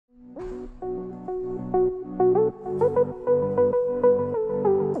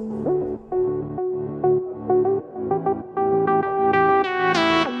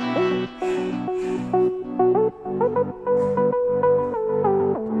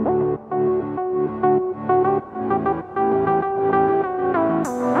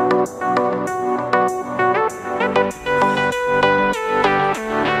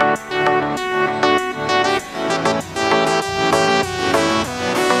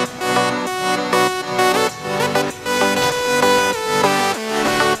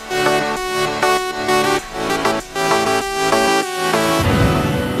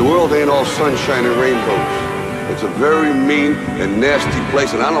The world ain't all sunshine and rainbows. It's a very mean and nasty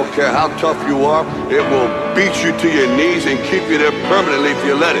place, and I don't care how tough you are, it will beat you to your knees and keep you there permanently if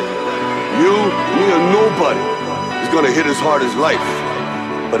you let it. You, me, or nobody is gonna hit as hard as life.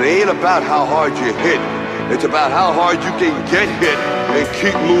 But it ain't about how hard you hit. It's about how hard you can get hit and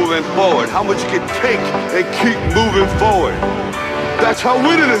keep moving forward. How much you can take and keep moving forward. That's how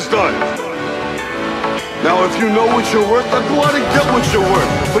winning is done. Now, if you know what you're worth, then go out and get what you're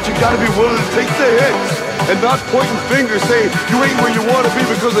worth. But you gotta be willing to take the hits and not pointing fingers saying you ain't where you want to be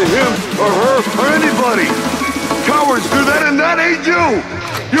because of him or her or anybody. Cowards do that, and that ain't you.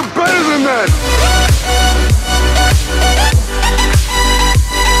 You're better than that.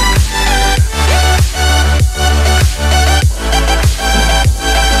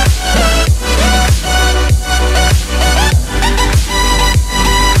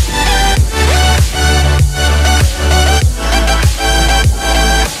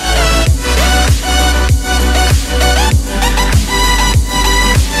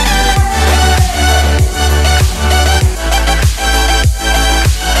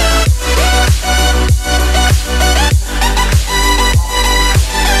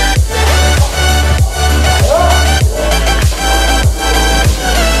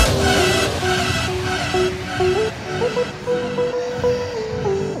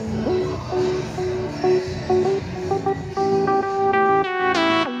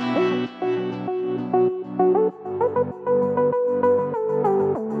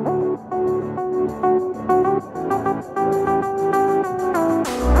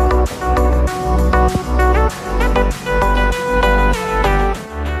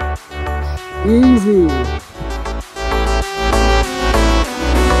 Easy.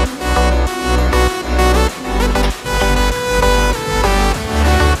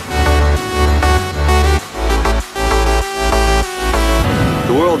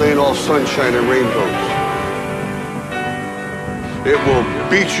 The world ain't all sunshine and rainbows. It will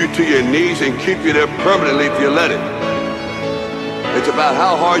beat you to your knees and keep you there permanently if you let it. It's about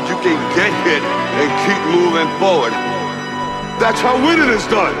how hard you can get hit and keep moving forward. That's how winning is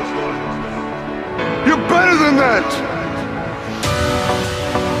done. You're better than that.